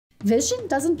Vision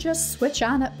doesn't just switch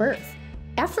on at birth.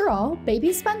 After all,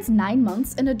 baby spends 9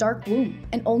 months in a dark womb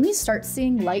and only starts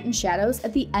seeing light and shadows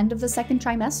at the end of the second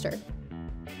trimester.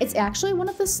 It's actually one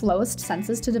of the slowest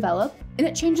senses to develop, and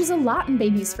it changes a lot in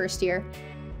baby's first year.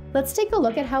 Let's take a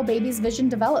look at how baby's vision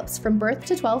develops from birth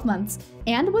to 12 months,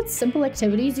 and what simple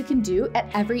activities you can do at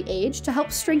every age to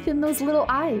help strengthen those little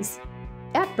eyes.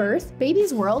 At birth,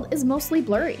 baby's world is mostly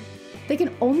blurry. They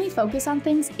can only focus on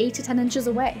things 8 to 10 inches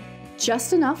away,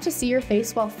 just enough to see your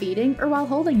face while feeding or while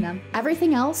holding them.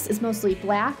 Everything else is mostly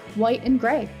black, white, and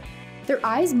gray. Their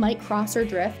eyes might cross or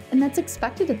drift, and that's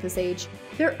expected at this age.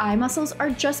 Their eye muscles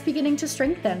are just beginning to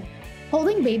strengthen.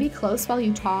 Holding baby close while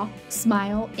you talk,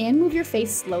 smile, and move your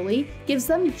face slowly gives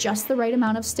them just the right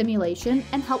amount of stimulation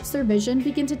and helps their vision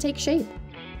begin to take shape.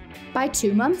 By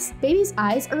 2 months, baby's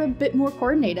eyes are a bit more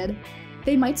coordinated.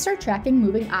 They might start tracking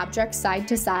moving objects side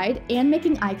to side and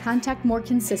making eye contact more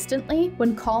consistently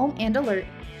when calm and alert.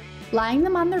 Lying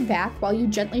them on their back while you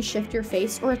gently shift your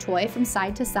face or a toy from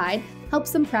side to side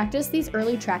helps them practice these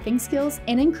early tracking skills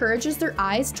and encourages their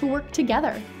eyes to work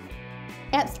together.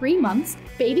 At 3 months,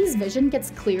 baby's vision gets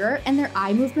clearer and their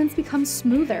eye movements become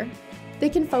smoother. They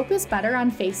can focus better on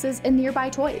faces and nearby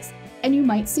toys, and you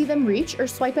might see them reach or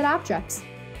swipe at objects.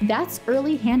 That's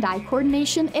early hand-eye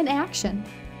coordination in action.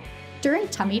 During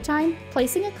tummy time,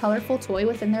 placing a colorful toy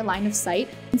within their line of sight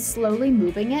and slowly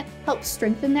moving it helps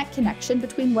strengthen that connection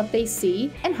between what they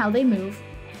see and how they move.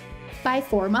 By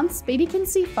 4 months, baby can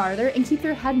see farther and keep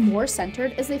their head more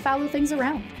centered as they follow things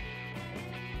around.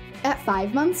 At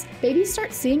 5 months, babies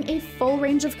start seeing a full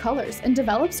range of colors and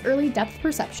develops early depth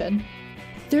perception.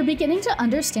 They're beginning to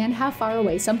understand how far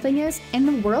away something is, and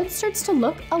the world starts to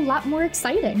look a lot more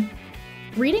exciting.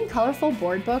 Reading colorful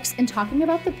board books and talking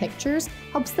about the pictures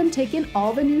helps them take in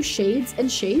all the new shades and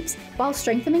shapes while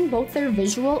strengthening both their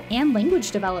visual and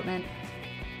language development.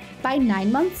 By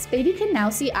 9 months, baby can now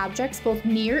see objects both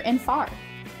near and far.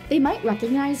 They might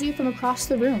recognize you from across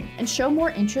the room and show more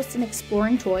interest in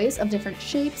exploring toys of different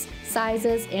shapes,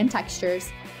 sizes, and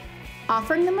textures.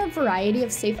 Offering them a variety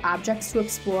of safe objects to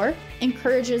explore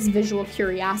encourages visual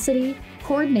curiosity,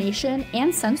 coordination,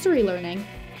 and sensory learning,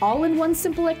 all in one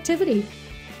simple activity.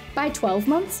 By 12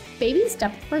 months, baby's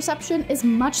depth perception is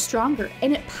much stronger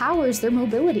and it powers their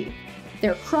mobility.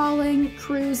 They're crawling,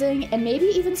 cruising, and maybe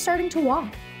even starting to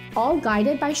walk, all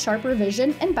guided by sharper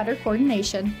vision and better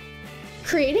coordination.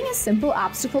 Creating a simple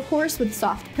obstacle course with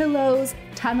soft pillows,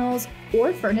 tunnels,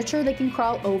 or furniture they can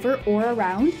crawl over or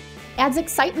around adds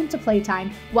excitement to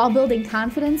playtime while building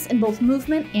confidence in both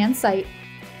movement and sight.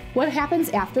 What happens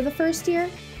after the first year?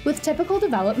 With typical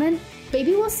development,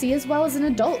 baby will see as well as an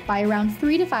adult by around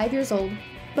 3 to 5 years old,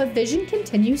 but vision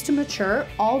continues to mature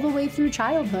all the way through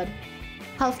childhood.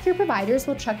 Healthcare providers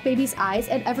will check baby's eyes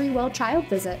at every well-child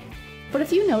visit, but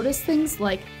if you notice things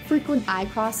like frequent eye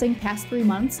crossing past 3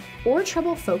 months or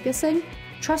trouble focusing,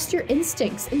 trust your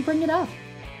instincts and bring it up.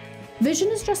 Vision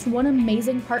is just one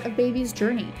amazing part of baby's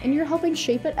journey, and you're helping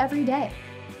shape it every day.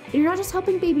 And you're not just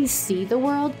helping babies see the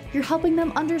world, you're helping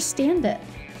them understand it.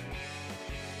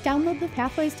 Download the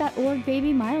Pathways.org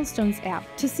Baby Milestones app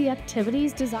to see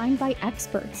activities designed by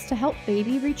experts to help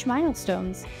baby reach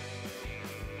milestones.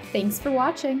 Thanks for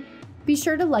watching. Be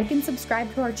sure to like and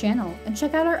subscribe to our channel and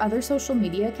check out our other social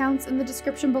media accounts in the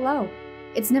description below.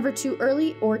 It's never too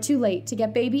early or too late to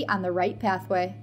get baby on the right pathway.